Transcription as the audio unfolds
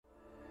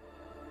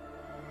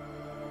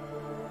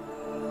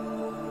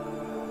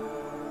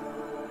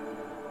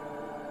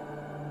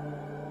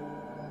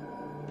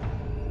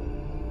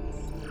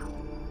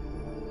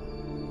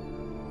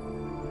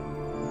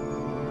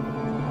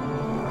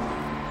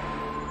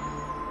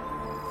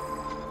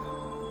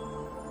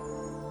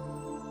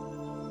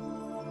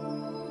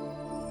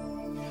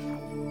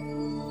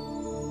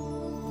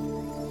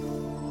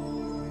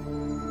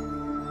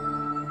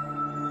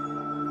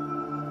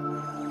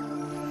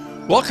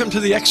Welcome to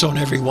the X Zone,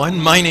 everyone.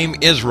 My name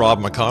is Rob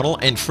McConnell,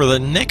 and for the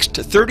next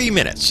 30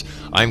 minutes,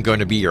 I'm going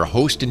to be your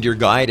host and your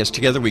guide as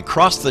together we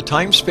cross the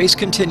time-space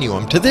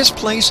continuum to this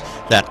place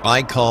that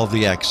I call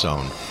the X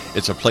Zone.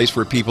 It's a place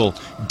where people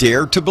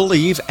dare to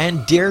believe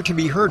and dare to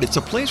be heard. It's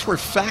a place where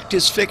fact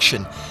is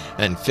fiction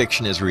and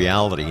fiction is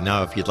reality.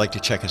 Now, if you'd like to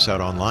check us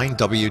out online,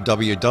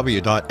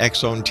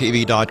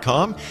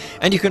 www.xzonetv.com,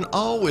 and you can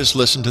always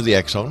listen to the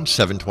X Zone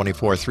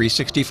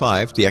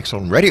 724-365, the X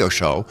Zone radio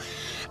show,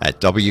 at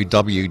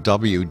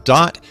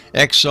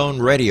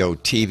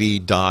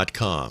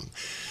www.xzoneradiotv.com.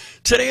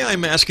 Today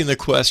I'm asking the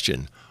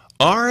question,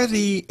 are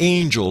the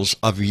angels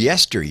of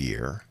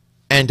yesteryear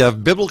and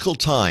of biblical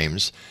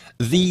times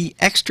the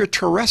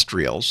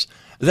extraterrestrials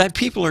that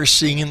people are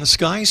seeing in the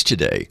skies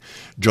today?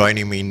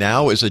 Joining me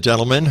now is a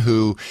gentleman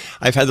who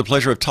I've had the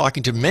pleasure of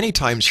talking to many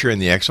times here in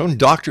the X Zone.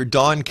 Dr.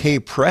 Don K.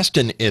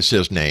 Preston is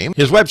his name.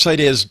 His website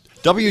is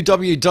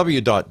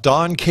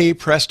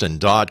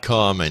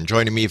www.donkpreston.com, and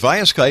joining me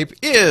via Skype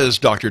is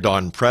Dr.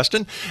 Don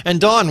Preston. And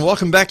Don,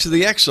 welcome back to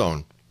the X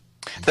Zone.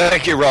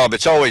 Thank you, Rob.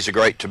 It's always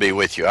great to be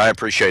with you. I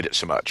appreciate it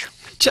so much.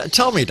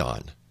 Tell me,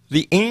 Don,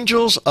 the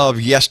angels of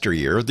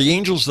yesteryear, the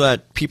angels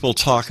that people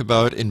talk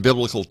about in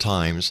biblical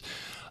times,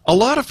 a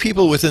lot of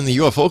people within the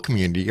UFO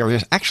community are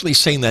actually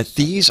saying that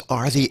these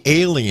are the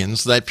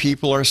aliens that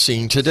people are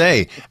seeing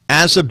today.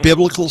 As a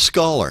biblical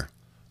scholar,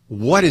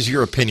 what is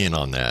your opinion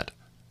on that?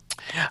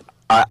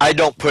 I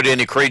don't put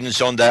any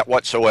credence on that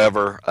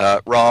whatsoever,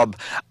 Rob.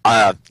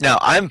 Now,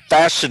 I'm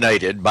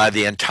fascinated by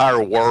the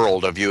entire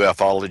world of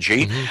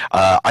ufology.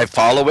 I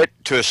follow it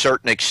to a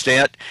certain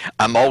extent.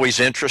 I'm always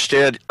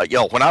interested.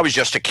 When I was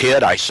just a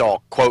kid, I saw,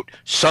 quote,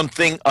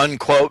 something,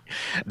 unquote,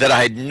 that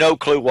I had no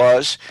clue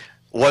was.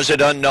 Was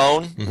it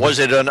unknown? Was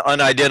it an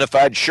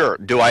unidentified? Sure.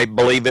 Do I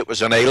believe it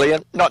was an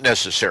alien? Not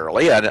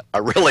necessarily. I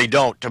really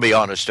don't, to be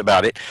honest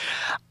about it.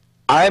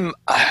 I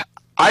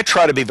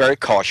try to be very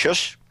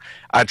cautious.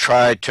 I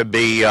try to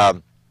be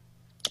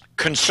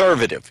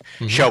conservative,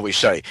 shall we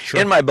say,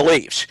 in my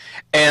beliefs.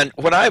 And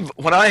when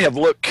I have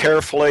looked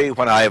carefully,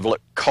 when I have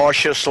looked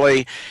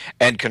cautiously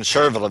and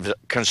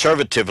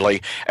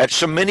conservatively at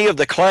so many of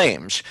the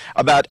claims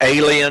about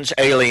aliens,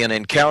 alien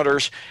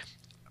encounters,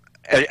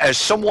 as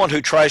someone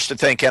who tries to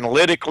think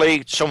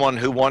analytically, someone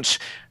who wants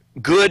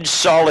good,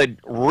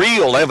 solid,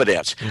 real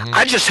evidence,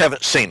 I just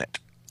haven't seen it.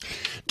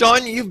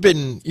 Don, you've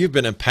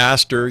been a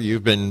pastor.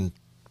 You've been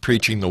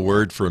preaching the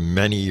word for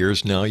many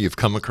years now. You've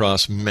come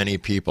across many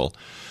people.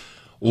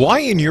 Why,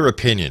 in your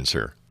opinion,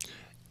 sir,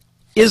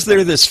 is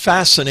there this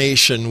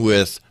fascination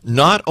with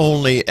not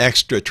only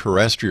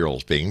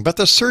extraterrestrials being, but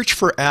the search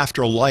for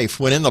afterlife,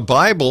 when in the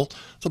Bible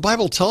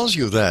tells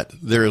you that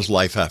there is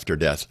life after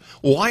death?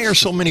 Why are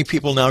so many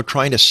people now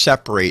trying to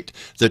separate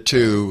the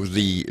two,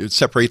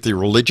 separate the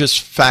religious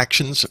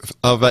factions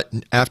of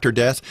it after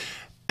death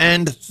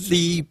and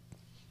the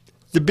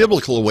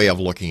biblical way of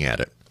looking at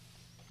it?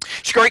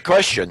 It's a great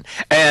question.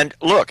 And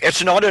look,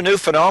 it's not a new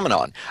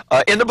phenomenon.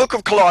 In the book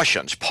of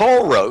Colossians,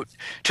 Paul wrote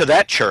to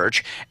that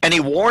church, and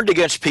he warned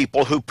against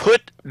people who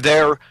put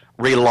their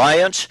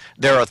reliance,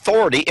 their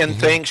authority in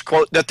things,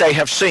 quote, that they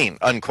have seen,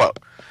 unquote.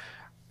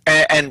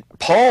 And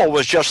Paul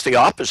was just the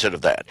opposite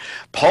of that.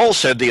 Paul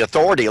said the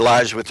authority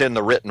lies within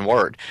the written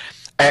word.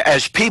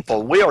 As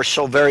people, we are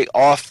so very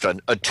often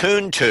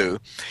attuned to,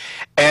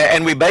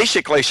 and we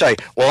basically say,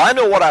 well, I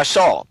know what I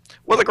saw.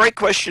 Well, the great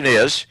question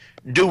is,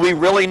 do we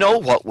really know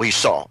what we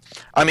saw?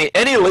 I mean,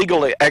 any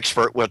legal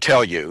expert will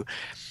tell you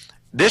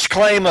this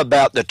claim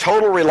about the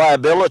total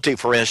reliability,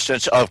 for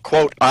instance, of,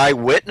 quote,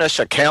 eyewitness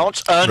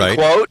accounts,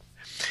 unquote,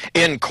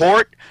 in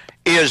court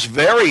is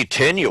very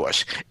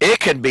tenuous. It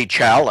can be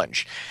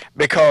challenged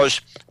because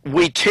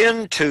we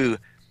tend to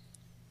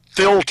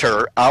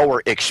filter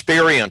our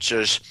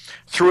experiences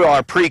through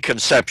our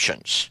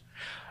preconceptions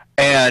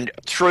and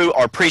through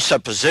our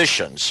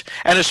presuppositions.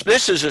 And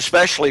this is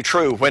especially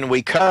true when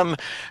we come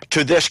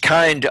to this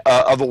kind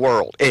of a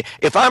world.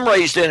 If I'm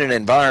raised in an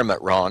environment,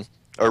 Rob,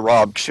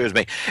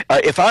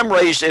 if I'm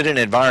raised in an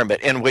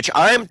environment in which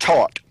I'm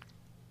taught,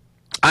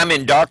 I'm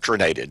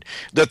indoctrinated,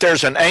 that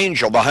there's an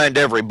angel behind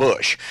every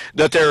bush,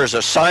 that there is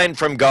a sign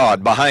from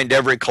God behind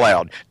every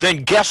cloud,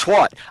 then guess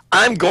what?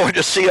 I'm going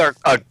to see a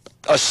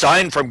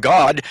sign from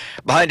God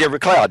behind every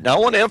cloud. Now, I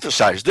want to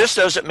emphasize, this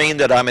doesn't mean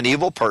that I'm an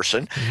evil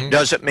person,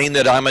 doesn't mean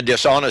that I'm a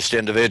dishonest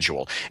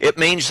individual. It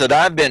means that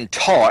I've been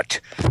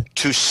taught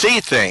to see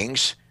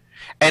things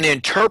and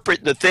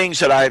interpret the things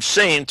that I've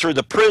seen through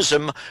the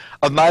prism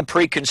of my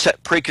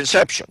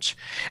preconceptions.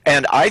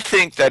 And I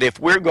think that if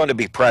we're going to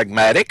be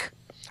pragmatic,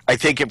 I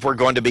think if we're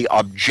going to be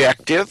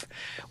objective,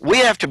 we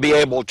have to be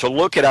able to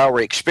look at our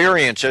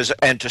experiences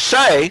and to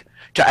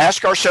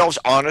ask ourselves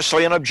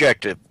honestly and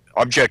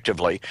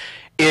objectively,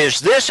 is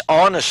this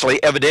honestly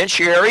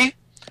evidentiary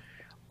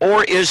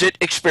or is it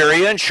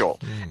experiential?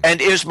 And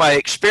is my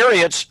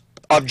experience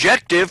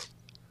objective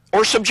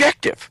or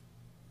subjective?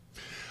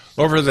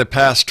 Over the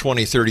past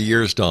 20, 30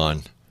 years,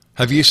 Don,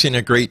 have you seen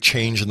a great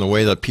change in the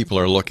way that people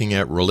are looking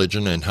at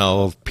religion and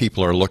how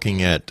people are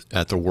looking at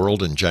the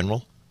world in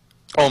general?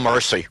 Oh,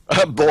 mercy.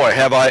 Boy,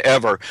 have I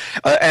ever.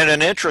 And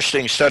an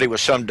interesting study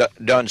was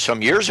done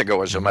some years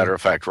ago, as a matter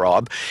of fact,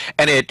 Rob,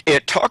 and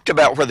it talked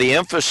about where the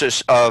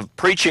emphasis of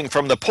preaching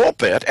from the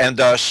pulpit and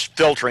thus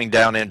filtering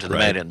down into the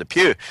man in the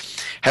pew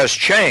has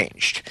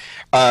changed.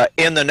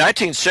 In the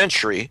 19th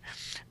century,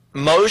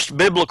 most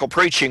biblical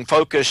preaching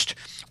focused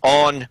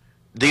on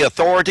the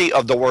authority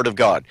of the Word of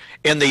God.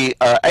 In the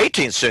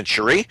 18th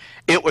century,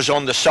 it was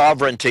on the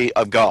sovereignty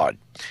of God.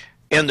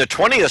 In the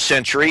 20th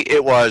century,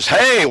 it was,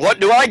 hey, what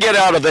do I get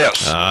out of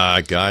this?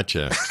 Ah,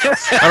 gotcha.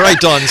 All right,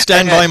 Don,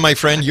 stand by, my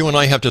friend. You and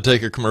I have to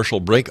take a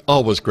commercial break.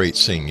 Always great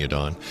seeing you,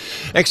 Don.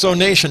 Exo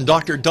Nation,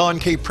 Dr. Don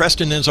K.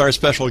 Preston is our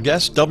special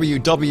guest,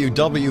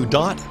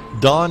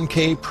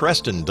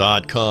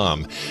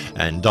 www.donkpreston.com.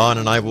 And Don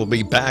and I will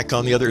be back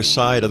on the other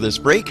side of this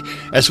break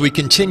as we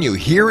continue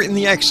here in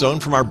the X Zone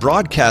from our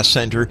broadcast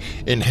center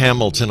in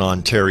Hamilton,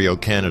 Ontario,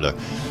 Canada.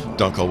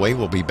 Don't go away.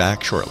 We'll be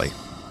back shortly.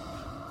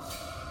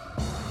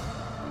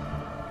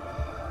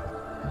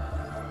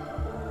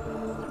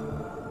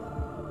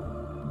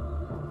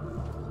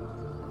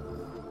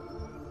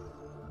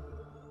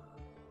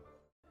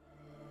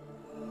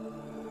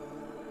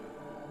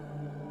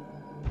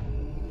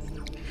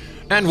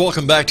 And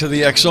welcome back to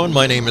the X Zone.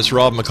 My name is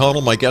Rob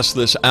McConnell. My guest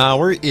this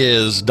hour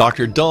is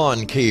Dr.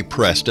 Don K.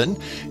 Preston.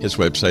 His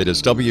website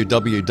is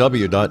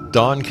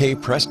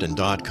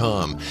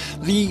www.donkpreston.com.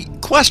 The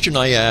question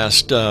I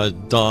asked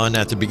Don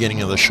at the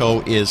beginning of the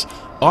show is,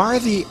 are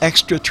the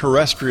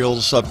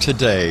extraterrestrials of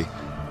today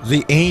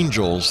the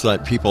angels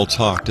that people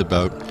talked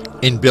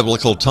about in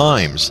biblical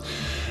times?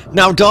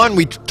 Now, Don,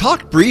 we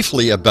talked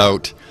briefly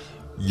about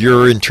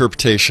your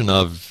interpretation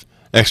of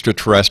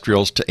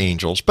extraterrestrials to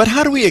angels, but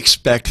how do we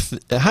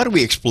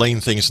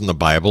explain things in the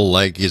Bible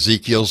like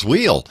Ezekiel's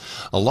wheel?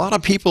 A lot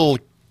of people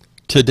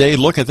today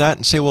look at that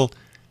and say, well,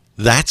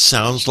 that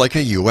sounds like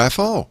a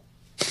UFO.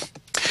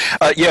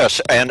 Yes,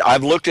 and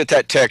I've looked at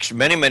that text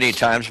many, many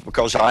times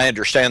because I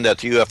understand that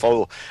the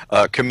UFO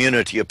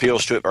community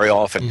appeals to it very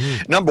often.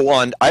 Number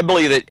one, I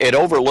believe it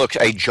overlooks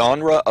a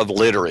genre of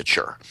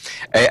literature,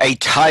 a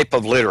type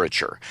of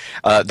literature.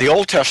 The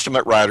Old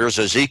Testament writers,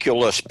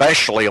 Ezekiel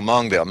especially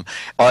among them,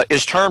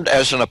 is termed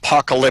as an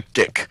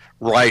apocalyptic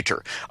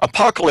writer.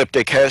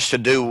 Apocalyptic has to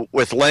do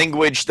with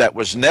language that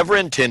was never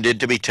intended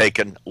to be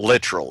taken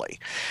literally.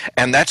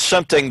 And that's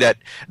something that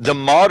the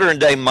modern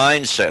day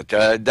mindset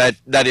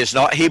that is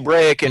not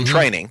Hebraic in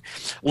training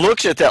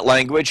looks at that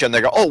language and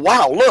they go, oh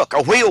wow, look,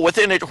 a wheel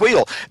within a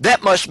wheel.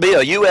 That must be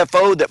a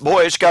UFO that,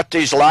 boy, it's got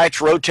these lights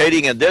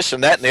rotating and this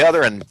and that and the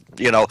other. And,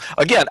 you know,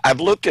 again,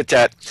 I've looked at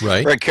that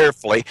very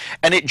carefully,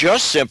 and it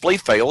just simply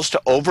fails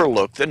to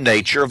overlook the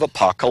nature of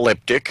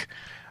apocalyptic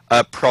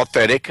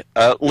prophetic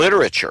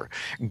literature.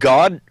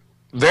 God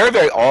very,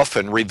 very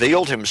often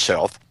revealed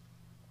himself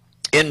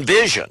in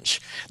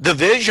visions. The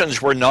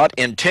visions were not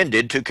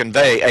intended to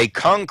convey a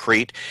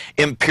concrete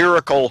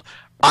empirical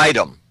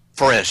item,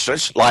 for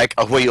instance, like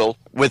a wheel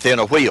within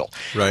a wheel.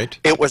 Right.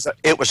 It was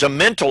a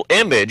mental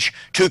image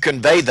to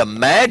convey the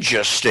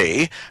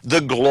majesty,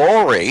 the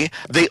glory,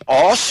 the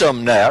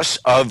awesomeness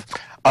of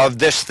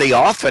this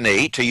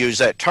theophany, to use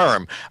that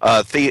term.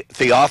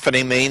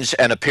 Theophany means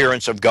an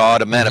appearance of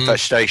God, a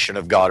manifestation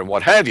of God, and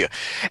what have you.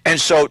 And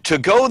so to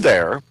go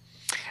there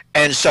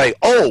and say,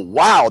 oh,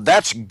 wow,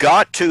 that's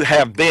got to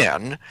have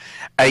been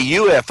a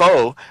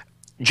UFO,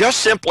 just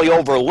simply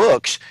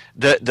overlooks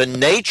the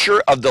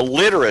nature of the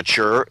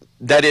literature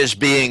that is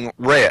being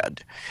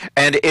read.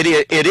 And it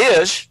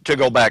is, to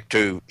go back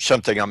to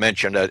something I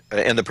mentioned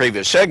in the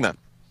previous segment,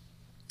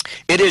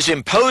 it is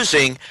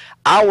imposing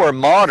our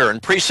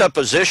modern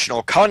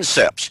presuppositional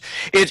concepts.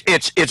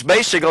 It's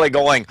basically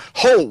going,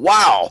 oh,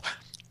 wow,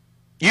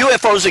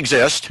 UFOs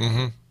exist.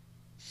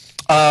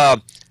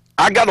 I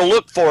got to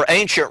look for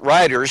ancient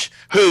writers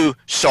who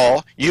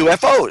saw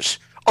UFOs.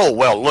 Oh,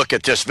 well, look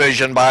at this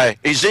vision by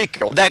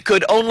Ezekiel. That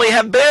could only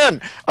have been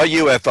a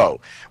UFO.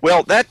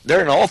 Well, there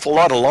are an awful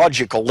lot of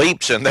logical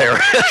leaps in there.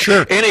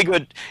 Sure. Any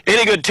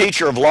good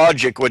teacher of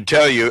logic would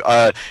tell you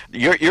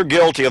you're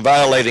guilty of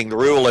violating the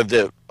rule of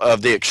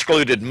the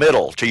excluded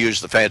middle, to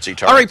use the fancy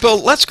term. All right,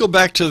 Bill, let's go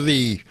back to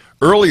the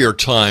earlier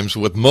times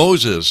with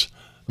Moses,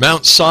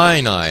 Mount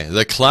Sinai,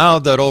 the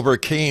cloud that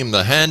overcame,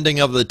 the handing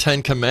of the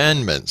Ten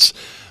Commandments.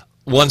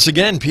 Once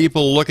again,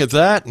 people look at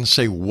that and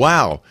say,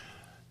 wow,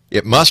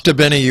 it must have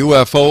been a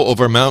UFO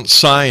over Mount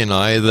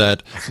Sinai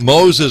that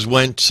Moses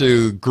went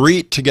to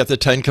greet to get the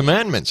Ten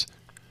Commandments.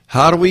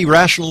 How do we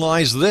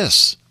rationalize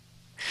this?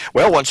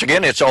 Well, once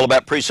again, it's all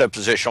about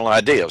presuppositional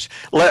ideas.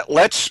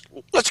 Let's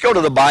go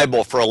to the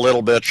Bible for a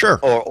little bit, sure,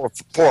 or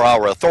for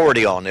our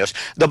authority on this.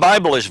 The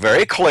Bible is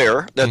very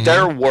clear that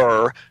there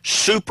were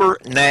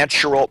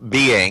supernatural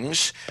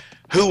beings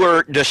who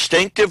were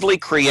distinctively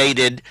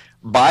created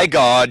by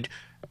God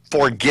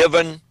for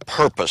given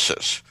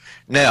purposes.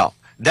 Now,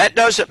 that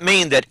doesn't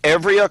mean that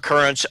every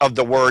occurrence of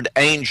the word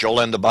angel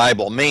in the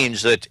Bible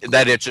means that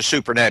it's a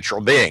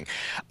supernatural being.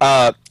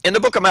 In the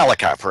book of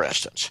Malachi, for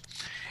instance,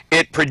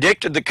 it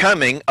predicted the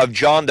coming of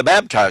John the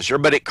Baptizer,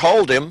 but it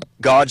called him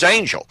God's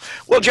angel.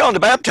 Well, John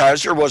the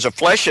Baptizer was a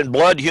flesh and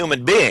blood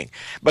human being,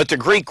 but the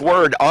Greek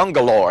word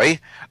angeloi,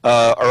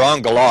 or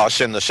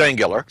angelos in the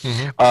singular,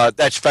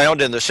 that's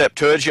found in the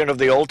Septuagint of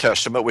the Old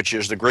Testament, which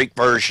is the Greek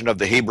version of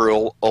the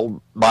Hebrew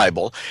Old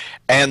Bible,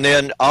 and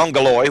then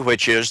angeloi,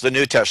 which is the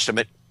New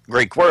Testament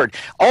Greek word.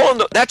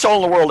 That's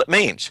all in the world it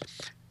means.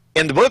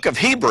 In the book of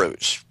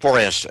Hebrews, for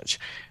instance,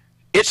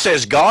 it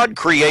says God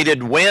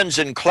created winds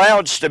and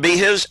clouds to be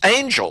his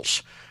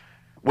angels.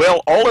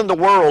 Well, all in the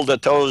world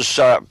that those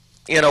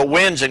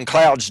winds and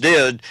clouds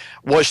did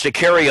was to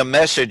carry a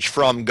message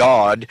from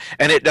God,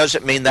 and it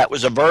doesn't mean that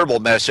was a verbal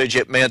message.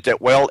 It meant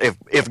that, well,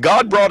 if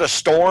God brought a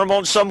storm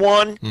on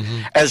someone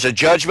as a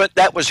judgment,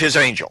 that was his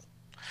angel.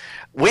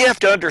 We have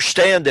to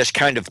understand this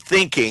kind of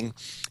thinking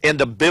in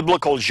the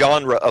biblical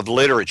genre of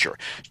literature.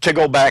 To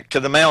go back to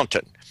the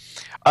mountain,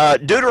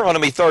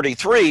 Deuteronomy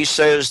 33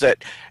 says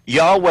that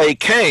Yahweh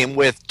came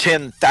with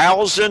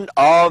 10,000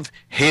 of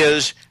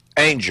his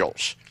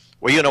angels.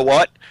 Well, you know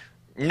what?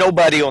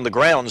 Nobody on the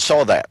ground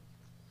saw that.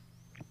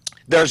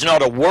 There's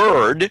not a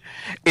word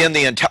in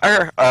the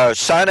entire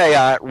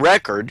Sinai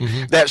record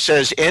that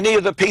says any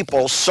of the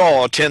people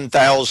saw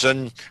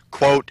 10,000,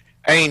 quote,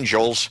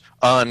 angels,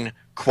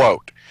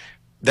 unquote.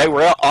 They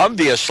were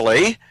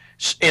obviously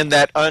in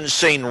that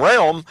unseen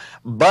realm,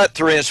 but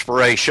through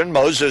inspiration,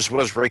 Moses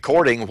was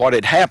recording what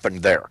had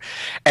happened there.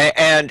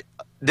 And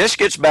this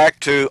gets back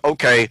to,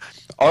 okay,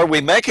 are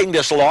we making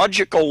this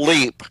logical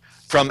leap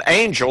from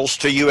angels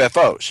to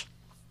UFOs?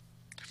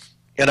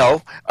 You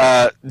know,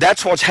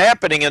 that's what's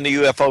happening in the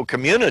UFO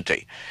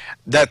community,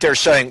 that they're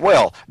saying,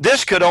 well,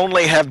 this could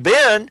only have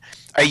been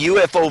a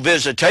UFO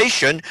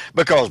visitation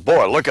because,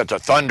 boy, look at the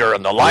thunder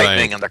and the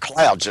lightning and the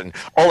clouds and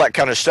all that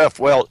kind of stuff.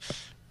 Well,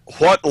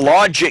 what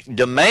logic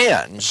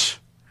demands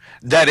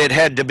that it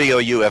had to be a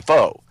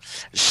UFO?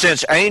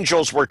 Since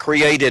angels were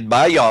created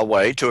by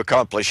Yahweh to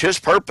accomplish his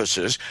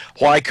purposes,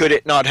 why could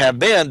it not have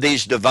been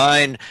these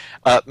divine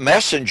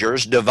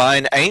messengers,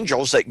 divine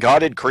angels that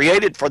God had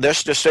created for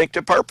this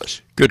distinctive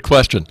purpose? Good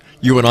question.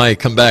 You and I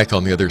come back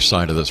on the other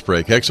side of this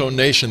break. X-Zone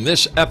Nation,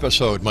 this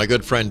episode, my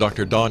good friend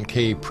Dr. Don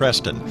K.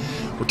 Preston.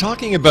 We're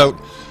talking about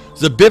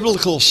the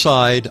biblical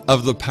side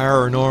of the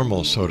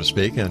paranormal, so to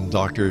speak, and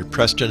Dr.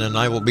 Preston and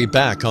I will be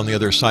back on the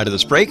other side of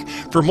this break.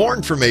 For more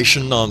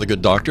information on the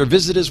good doctor,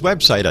 visit his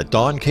website at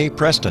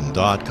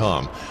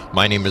donkpreston.com.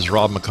 My name is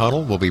Rob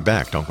McConnell. We'll be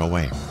back. Don't go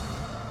away.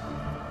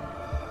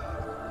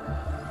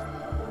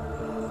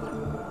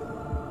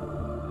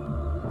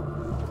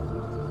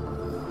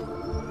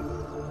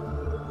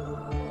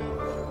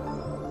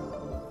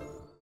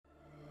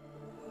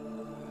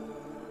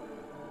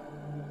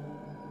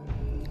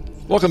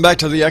 Welcome back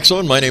to the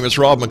X-Zone. My name is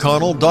Rob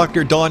McConnell.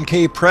 Dr. Don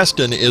K.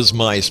 Preston is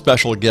my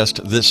special guest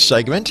this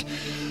segment.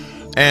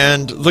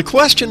 And the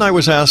question I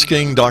was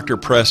asking Dr.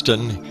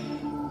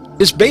 Preston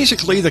is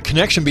basically the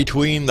connection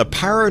between the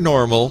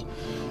paranormal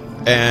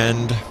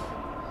and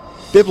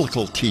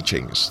biblical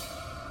teachings.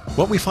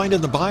 What we find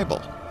in the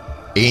Bible.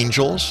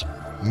 Angels,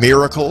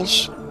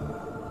 miracles,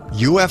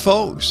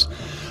 UFOs.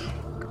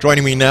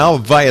 Joining me now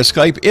via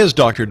Skype is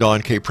Dr.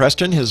 Don K.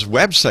 Preston. His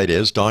website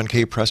is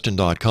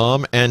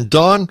donkpreston.com. And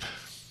Don,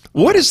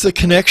 what is the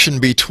connection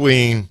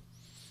between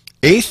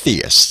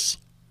atheists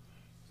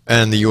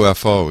and the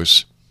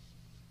UFOs?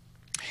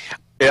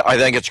 I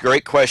think it's a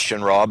great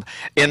question, Rob.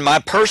 In my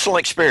personal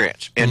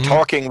experience, in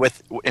talking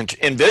with,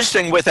 in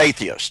visiting with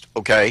atheists,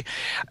 okay,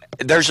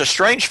 there's a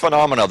strange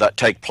phenomena that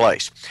take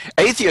place.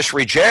 Atheists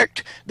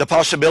reject the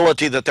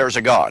possibility that there's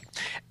a God.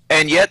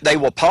 And yet they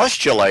will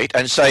postulate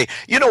and say,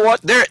 you know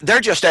what,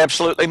 there just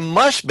absolutely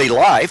must be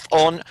life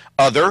on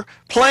other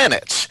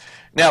planets.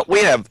 Now, we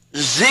have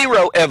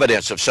zero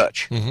evidence of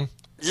such.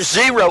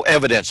 Zero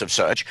evidence of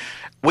such.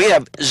 We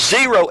have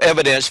zero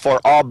evidence for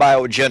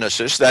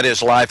abiogenesis, that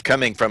is life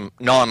coming from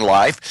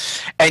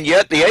non-life. And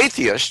yet the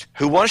atheist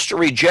who wants to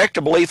reject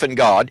a belief in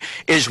God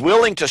is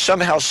willing to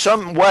somehow,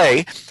 some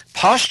way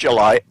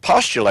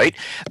postulate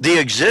the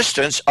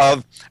existence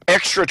of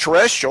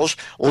extraterrestrials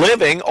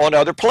living on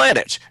other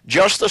planets.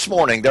 Just this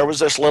morning, there was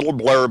this little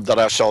blurb that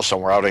I saw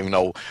somewhere. I don't even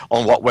know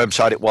on what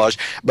website it was,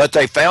 but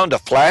they found a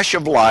flash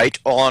of light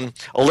on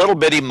a little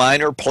bitty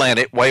minor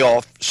planet way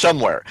off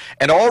somewhere.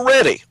 And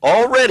already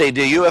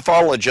the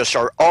ufologists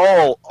are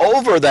all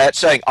over that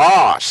saying,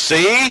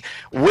 see,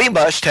 we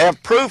must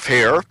have proof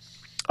here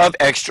of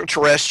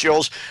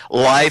extraterrestrials,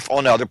 life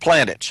on other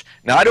planets.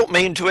 Now, I don't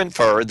mean to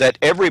infer that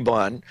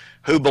everyone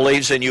who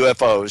believes in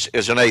UFOs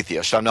is an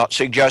atheist. I'm not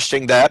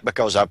suggesting that,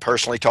 because I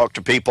personally talk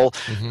to people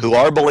who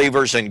are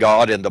believers in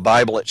God, in the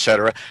Bible,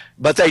 etc.,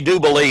 but they do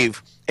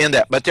believe in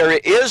that. But there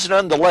is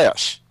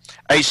nonetheless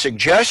a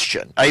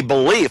suggestion, a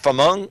belief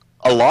among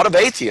a lot of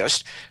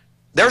atheists,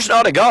 there's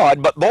not a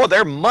God, but boy,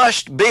 there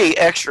must be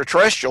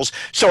extraterrestrials.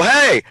 So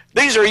hey,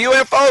 these are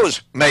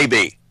UFOs,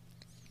 maybe.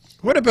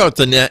 What about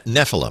the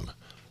Nephilim?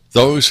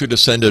 Those who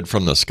descended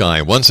from the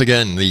sky. Once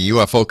again, the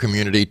UFO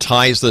community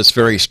ties this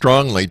very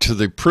strongly to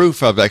the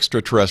proof of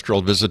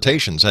extraterrestrial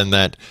visitations, and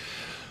that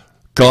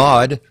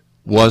God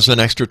was an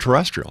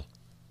extraterrestrial.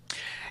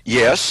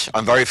 Yes,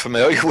 I'm very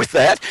familiar with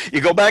that.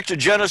 You go back to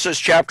Genesis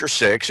chapter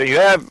 6, and you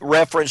have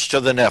reference to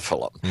the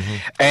Nephilim.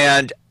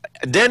 And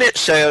then it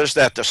says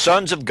that the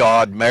sons of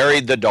God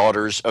married the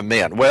daughters of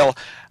men. Well,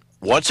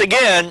 once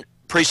again,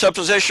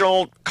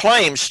 presuppositional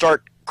claims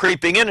start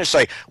creeping in and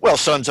say, well,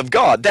 sons of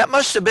God. That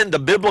must have been the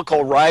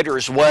biblical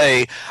writer's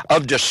way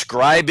of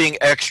describing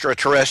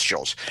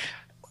extraterrestrials.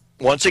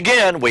 Once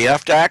again, we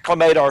have to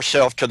acclimate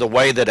ourselves to the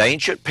way that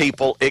ancient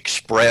people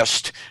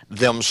expressed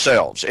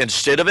themselves.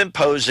 Instead of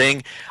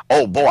imposing,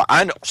 oh boy,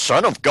 I know,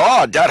 son of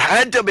God, that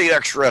had to be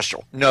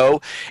extraterrestrial.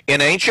 No,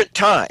 in ancient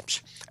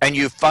times, and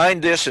you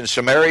find this in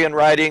Sumerian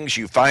writings,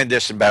 you find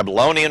this in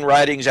Babylonian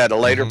writings at a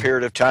later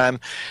period of time,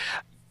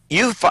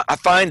 you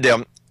find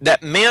them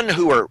that men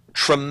who were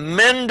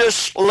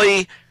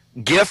tremendously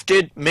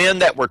gifted, men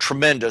that were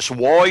tremendous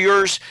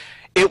warriors,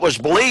 it was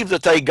believed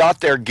that they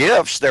got their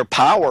gifts, their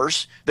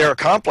powers, their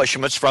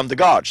accomplishments from the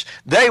gods.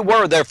 They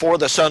were, therefore,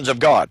 the sons of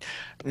God.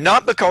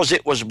 Not because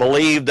it was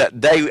believed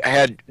that they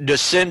had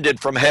descended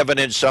from heaven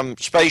in some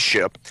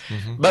spaceship,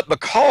 but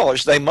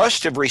because they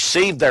must have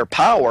received their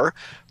power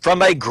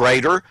from a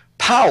greater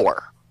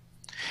power.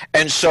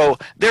 And so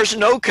there's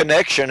no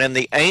connection in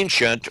the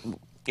ancient,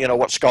 you know,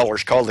 what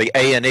scholars call the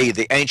A&E,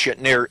 the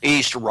ancient Near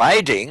East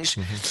writings.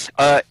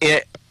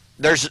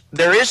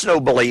 There is no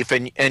belief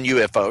in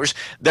UFOs.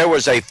 There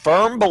was a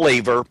firm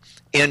believer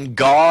in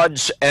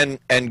gods and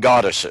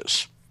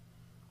goddesses.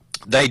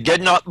 They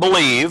did not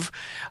believe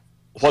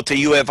what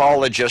the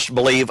ufologists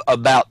believe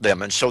about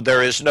them, and so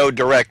there is no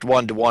direct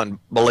one-to-one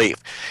belief.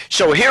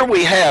 So here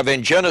we have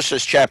in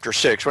Genesis chapter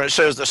 6, when it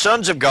says the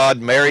sons of God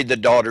married the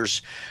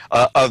daughters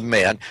of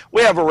men,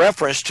 we have a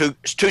reference to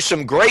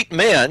some great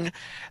men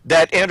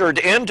that entered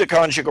into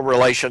conjugal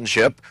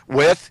relationship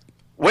with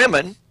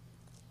women,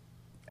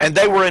 and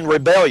they were in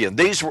rebellion.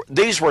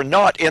 These were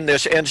not, in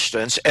this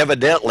instance,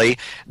 evidently,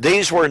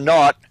 these were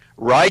not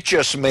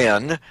righteous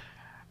men.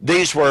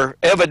 These were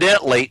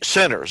evidently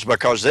sinners,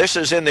 because this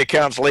is in the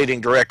accounts leading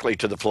directly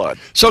to the flood.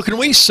 So can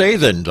we say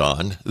then,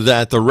 Don,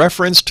 that the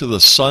reference to the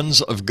sons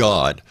of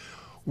God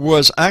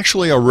was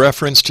actually a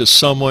reference to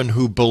someone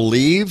who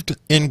believed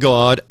in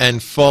God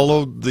and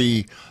followed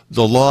the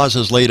laws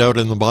as laid out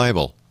in the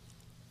Bible?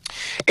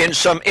 In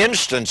some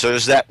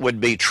instances, that would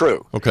be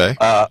true. Okay.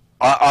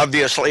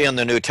 Obviously, in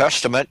the New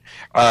Testament,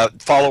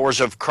 followers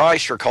of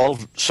Christ are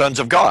called sons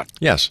of God.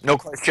 Yes. No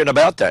question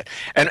about that.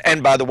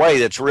 And by the way,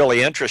 that's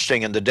really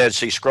interesting. In the Dead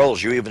Sea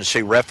Scrolls, you even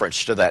see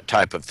reference to that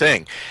type of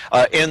thing.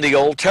 In the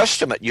Old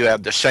Testament, you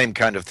have the same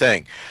kind of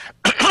thing.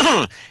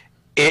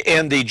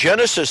 In the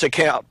Genesis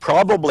account,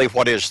 probably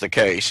what is the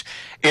case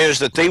is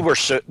that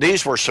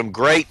these were some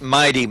great,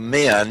 mighty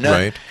men.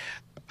 Right.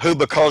 Who,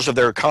 because of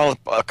their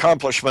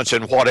accomplishments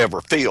in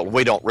whatever field,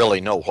 we don't really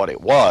know what it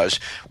was,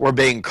 were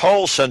being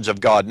called sons of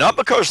God, not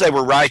because they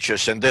were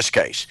righteous in this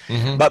case,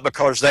 but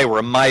because they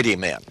were mighty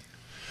men.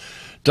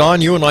 Don,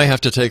 you and I have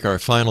to take our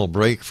final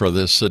break for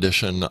this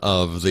edition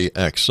of the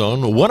X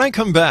Zone. When I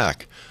come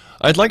back,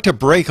 I'd like to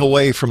break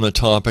away from the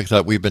topic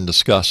that we've been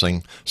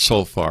discussing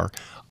so far.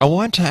 I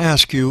want to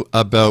ask you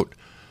about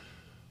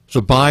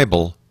the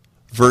Bible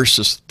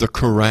versus the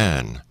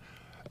Quran,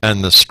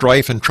 and the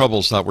strife and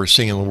troubles that we're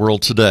seeing in the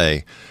world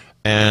today,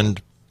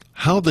 and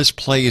how this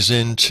plays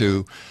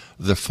into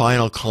the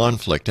final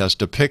conflict as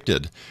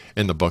depicted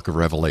in the book of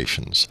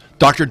Revelations.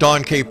 Dr.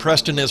 Don K.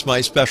 Preston is my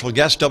special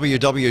guest,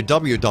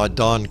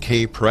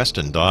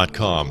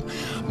 www.donkpreston.com.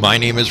 My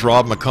name is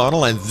Rob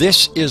McConnell, and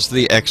this is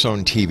the X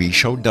Zone TV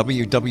show,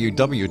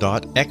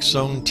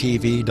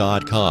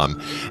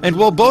 www.xzonetv.com. And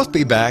we'll both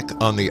be back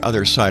on the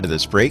other side of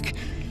this break,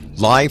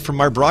 live from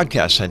our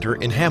broadcast center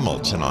in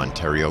Hamilton,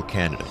 Ontario,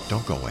 Canada.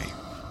 Don't go away.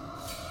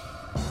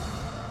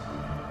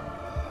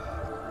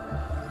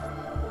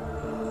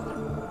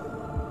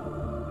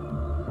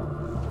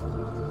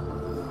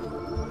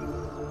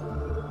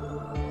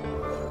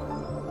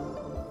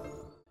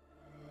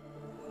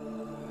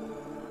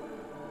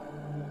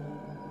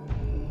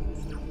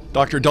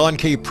 Dr. Don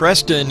K.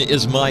 Preston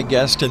is my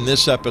guest in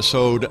this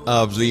episode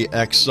of the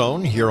X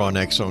Zone here on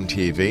X Zone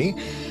TV.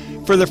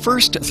 For the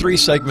first three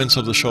segments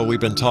of the show, we've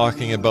been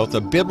talking about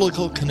the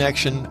biblical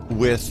connection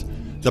with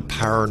the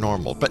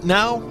paranormal. But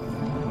now,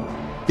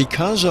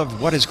 because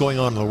of what is going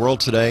on in the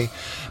world today,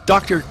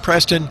 Dr.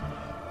 Preston,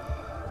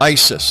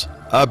 ISIS,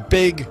 a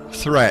big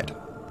threat.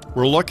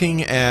 We're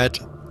looking at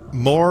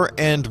more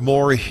and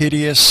more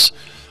hideous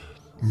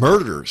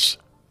murders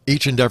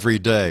each and every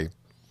day.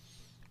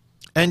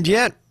 And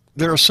yet,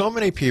 there are so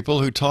many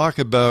people who talk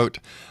about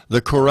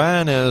the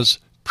Quran as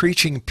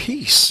preaching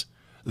peace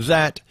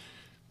that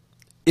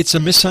it's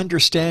a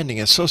misunderstanding,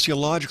 a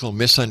sociological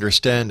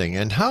misunderstanding.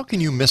 And how can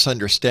you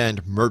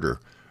misunderstand murder,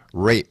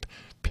 rape,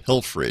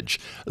 pilferage,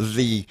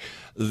 the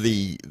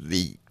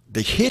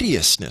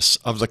hideousness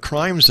of the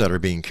crimes that are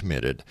being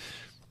committed?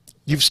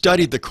 You've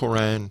studied the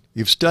Quran,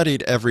 you've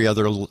studied every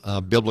other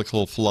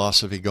biblical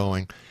philosophy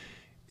going.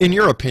 In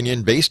your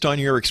opinion, based on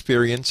your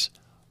experience,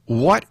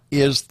 what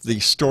is the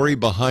story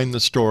behind the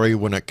story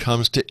when it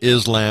comes to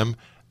Islam,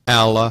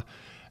 Allah,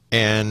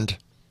 and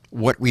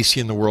what we see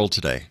in the world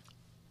today?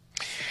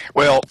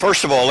 Well,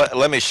 first of all,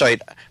 let me say,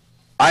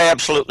 I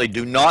absolutely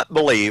do not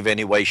believe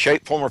any way,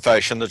 shape, form, or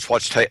fashion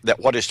that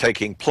what is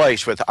taking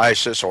place with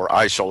ISIS or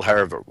ISIL,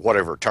 however,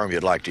 whatever term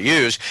you'd like to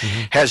use,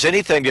 has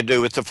anything to do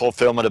with the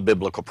fulfillment of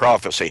biblical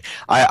prophecy.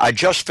 I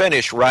just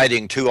finished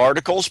writing 2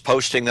 articles,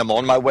 posting them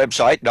on my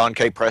website,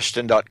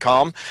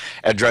 donkpreston.com,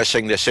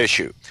 addressing this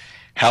issue.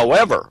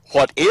 However,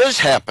 what is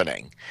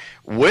happening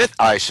with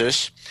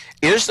ISIS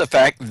is the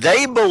fact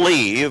they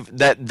believe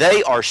that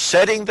they are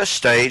setting the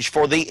stage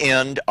for the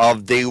end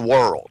of the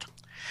world.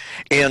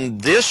 In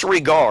this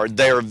regard,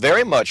 they are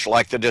very much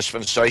like the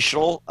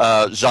dispensational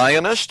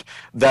Zionists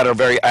that are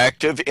very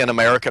active in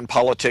American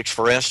politics,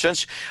 for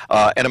instance,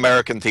 in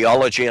American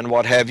theology and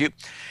what have you.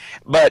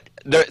 But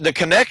the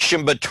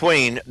connection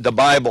between the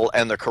Bible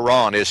and the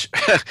Quran is,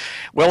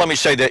 well, let me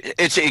say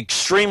that it's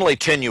extremely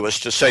tenuous,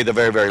 to say the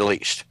very, very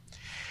least.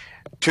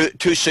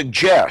 To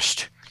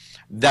suggest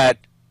that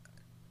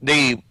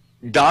the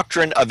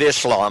doctrine of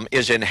Islam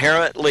is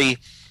inherently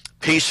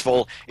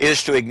peaceful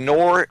is to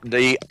ignore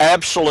the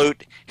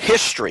absolute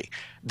history,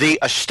 the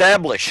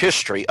established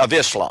history of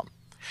Islam.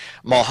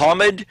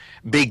 Muhammad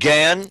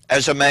began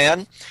as a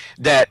man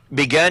that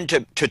began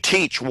to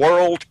teach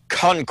world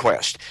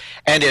conquest.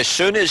 And as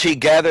soon as he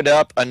gathered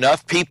up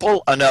enough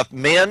people, enough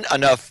men,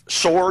 enough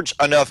swords,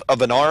 enough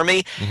of an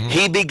army,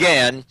 he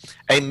began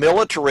a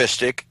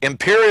militaristic,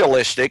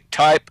 imperialistic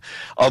type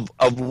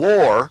of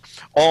war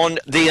on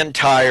the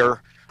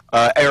entire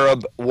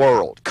Arab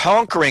world,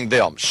 conquering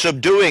them,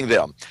 subduing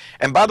them.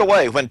 And by the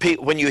way,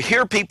 when you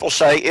hear people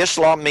say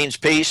Islam means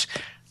peace,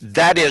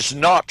 that is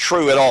not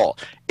true at all.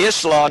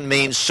 Islam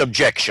means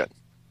subjection.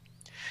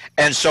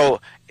 And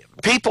so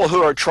people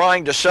who are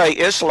trying to say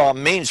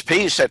Islam means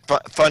peace,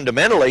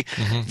 fundamentally,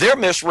 they're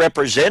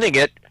misrepresenting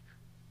it.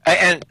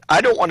 And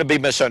I don't want to be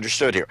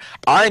misunderstood here.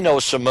 I know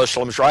some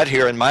Muslims right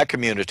here in my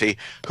community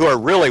who are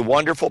really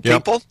wonderful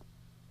people.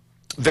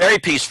 Very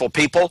peaceful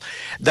people.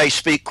 They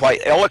speak quite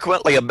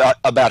eloquently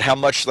about how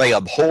much they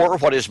abhor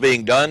what is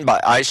being done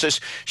by ISIS.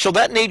 So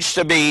that needs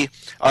to be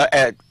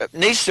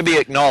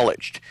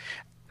acknowledged.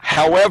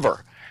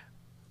 However,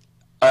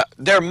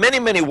 there are many,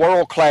 many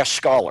world-class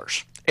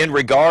scholars in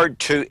regard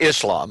to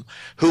Islam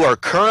who are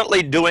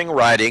currently doing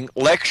writing,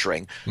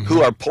 lecturing,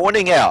 who are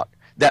pointing out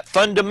that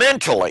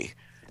fundamentally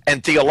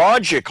and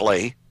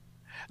theologically,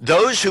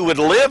 those who would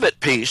live at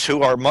peace,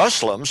 who are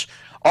Muslims,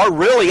 are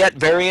really at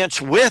variance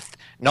with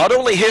not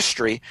only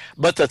history,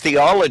 but the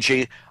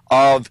theology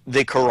of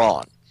the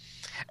Quran.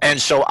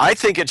 And so I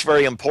think it's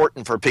very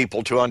important for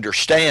people to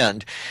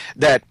understand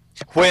that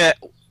very,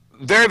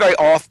 very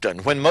often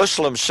when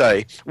Muslims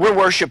say, we're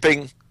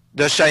worshiping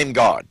the same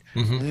God,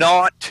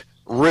 not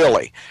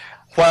really.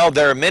 While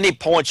there are many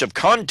points of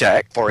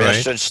contact, for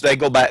instance, they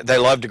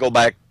love to go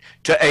back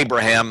to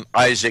Abraham,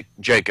 Isaac,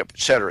 Jacob,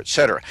 etc.,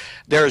 etc.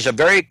 There is a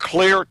very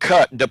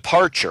clear-cut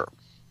departure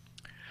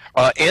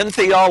in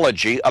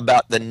theology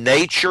about the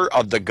nature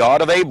of the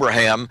God of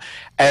Abraham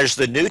as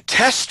the New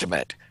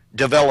Testament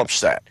develops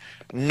that.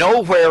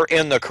 Nowhere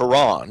in the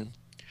Quran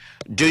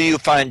do you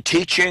find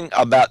teaching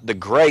about the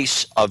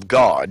grace of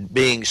God,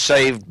 being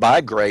saved by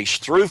grace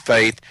through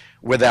faith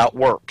without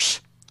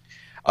works.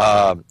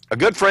 A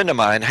good friend of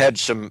mine had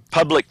some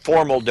public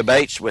formal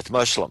debates with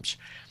Muslims.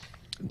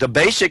 The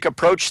basic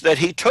approach that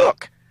he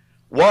took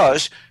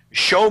was,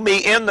 show me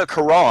in the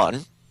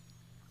Quran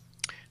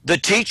the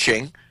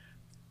teaching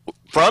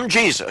from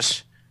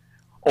Jesus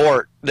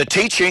or the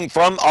teaching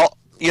from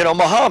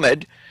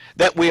Muhammad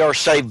that we are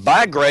saved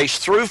by grace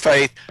through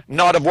faith,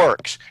 not of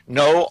works.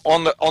 No,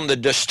 on the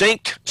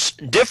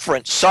distinct,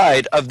 different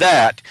side of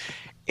that,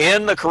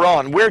 in the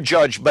Quran, we're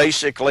judged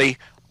basically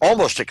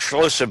almost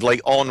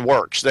exclusively on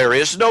works. There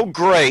is no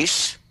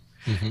grace.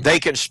 They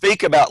can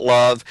speak about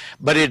love,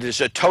 but it is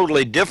a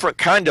totally different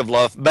kind of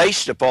love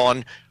based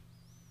upon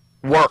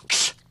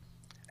works.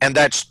 And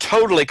that's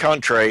totally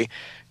contrary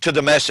to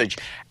the message.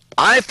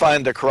 I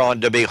find the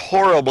Quran to be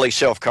horribly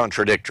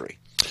self-contradictory.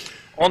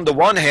 On the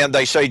one hand,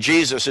 they say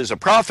Jesus is a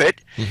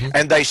prophet,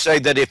 and they say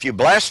that if you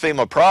blaspheme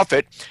a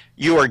prophet,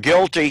 you are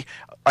guilty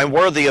and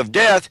worthy of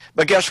death,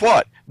 but guess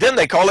what? Then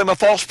they call him a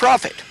false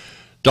prophet.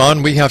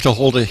 Don, we have to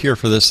hold it here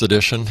for this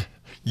edition.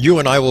 You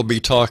and I will be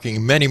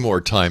talking many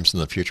more times in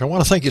the future. I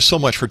want to thank you so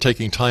much for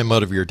taking time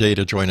out of your day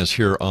to join us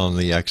here on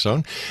the X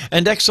Zone.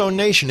 And X Zone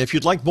Nation, if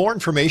you'd like more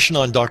information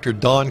on Dr.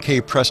 Don K.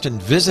 Preston,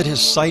 visit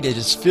his site. It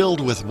is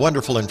filled with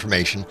wonderful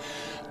information.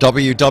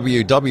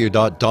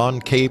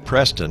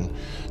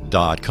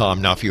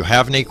 www.donkpreston.com. Now, if you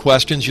have any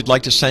questions you'd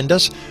like to send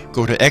us,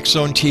 go to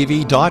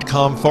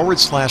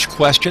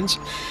xzonetv.com/questions.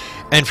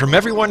 And from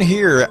everyone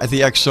here at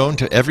the X Zone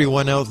to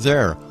everyone out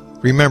there,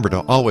 remember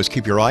to always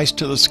keep your eyes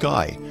to the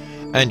sky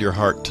and your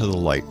heart to the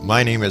light.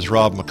 My name is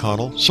Rob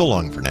McConnell. So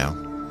long for now.